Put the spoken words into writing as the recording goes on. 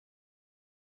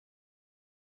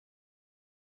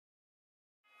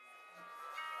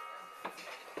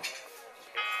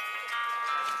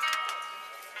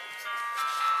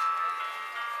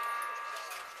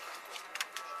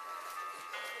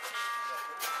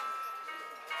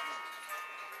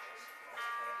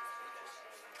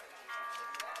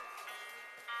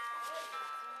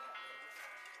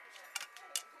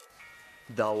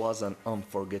That was an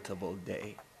unforgettable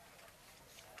day.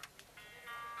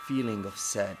 Feeling of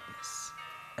sadness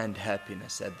and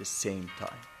happiness at the same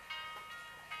time.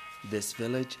 This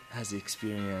village has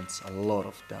experienced a lot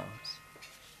of downs.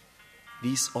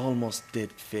 These almost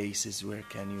dead faces, where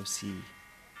can you see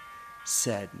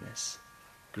sadness,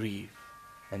 grief,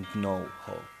 and no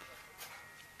hope?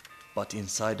 But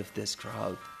inside of this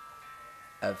crowd,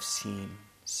 I've seen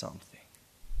something.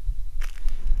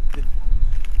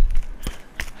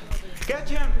 Get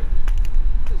him!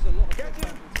 Get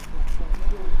him!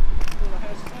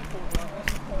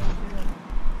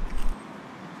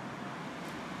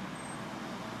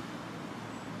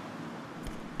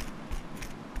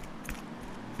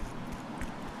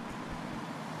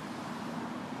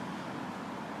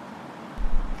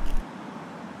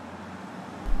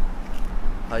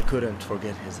 I couldn't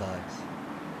forget his eyes.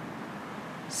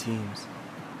 Seems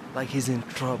like he's in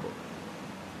trouble.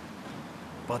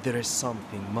 But there is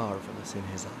something marvelous in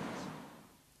his eyes.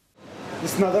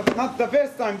 It's not the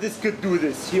first time this kid do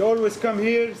this. He always come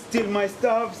here, steal my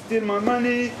stuff, steal my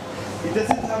money. He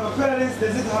doesn't have a parents,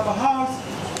 doesn't have a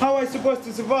house. How am I supposed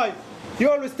to survive? He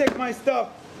always take my stuff.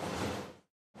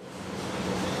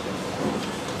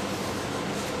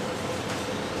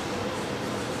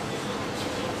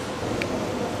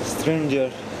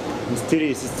 Stranger,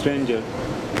 mysterious stranger.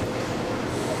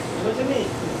 What do you mean?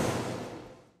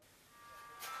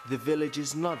 The village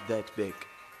is not that big.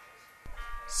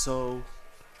 So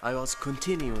I was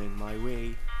continuing my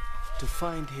way to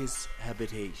find his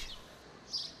habitation.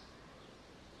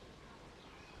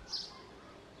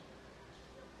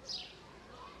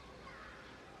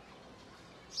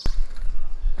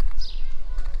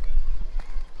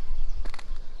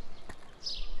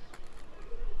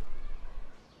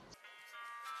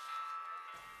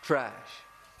 Trash,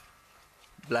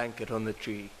 blanket on the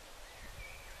tree,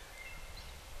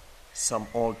 some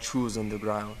old shoes on the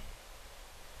ground,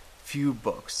 few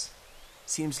books.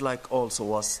 Seems like also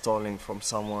was stolen from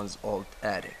someone's old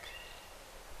attic.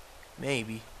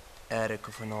 Maybe attic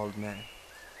of an old man.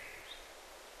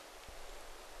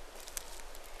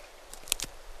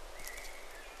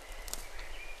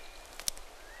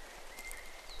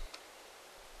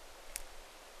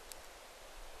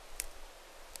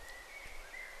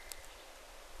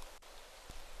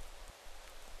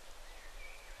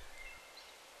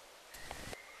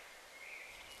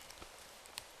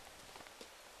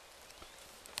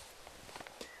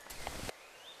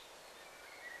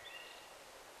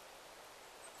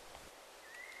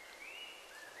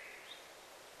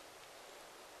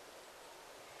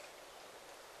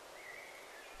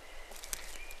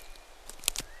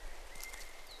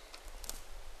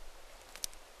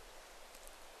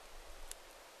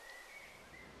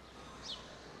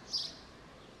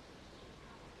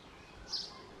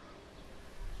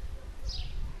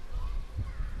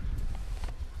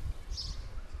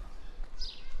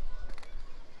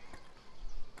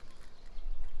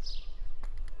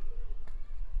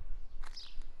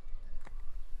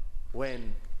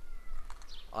 When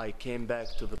I came back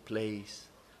to the place,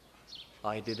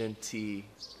 I didn't see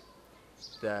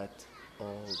that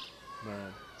old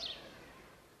man.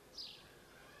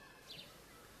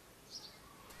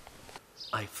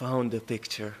 I found a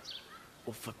picture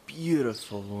of a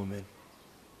beautiful woman.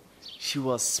 She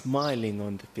was smiling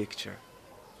on the picture.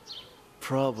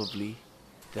 Probably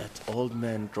that old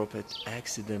man dropped it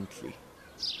accidentally.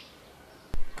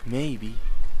 Maybe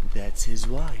that's his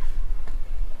wife.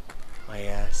 I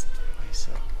asked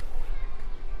myself.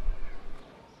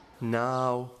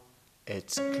 Now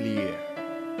it's clear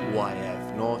why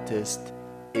I've noticed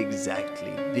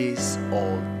exactly this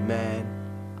old man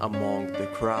among the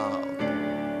crowd.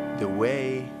 The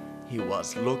way he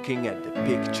was looking at the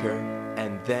picture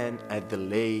and then at the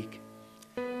lake,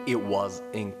 it was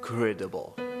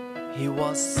incredible. He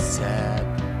was sad,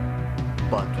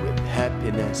 but with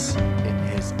happiness in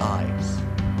his eyes.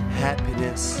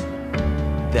 Happiness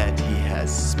that he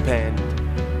has spent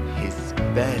his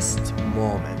best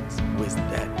moments with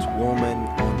that woman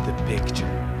on the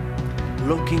picture,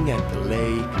 looking at the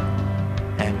lake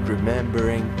and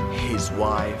remembering his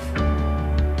wife.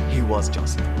 He was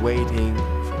just waiting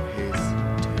for his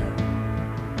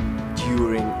turn.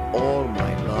 During all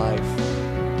my life,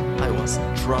 I was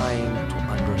trying to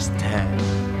understand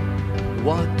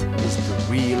what is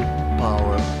the real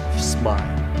power of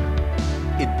smile.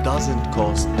 It doesn't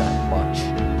cost that much.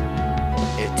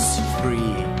 It's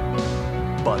free.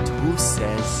 But who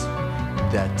says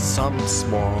that some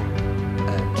small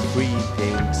and free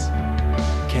thing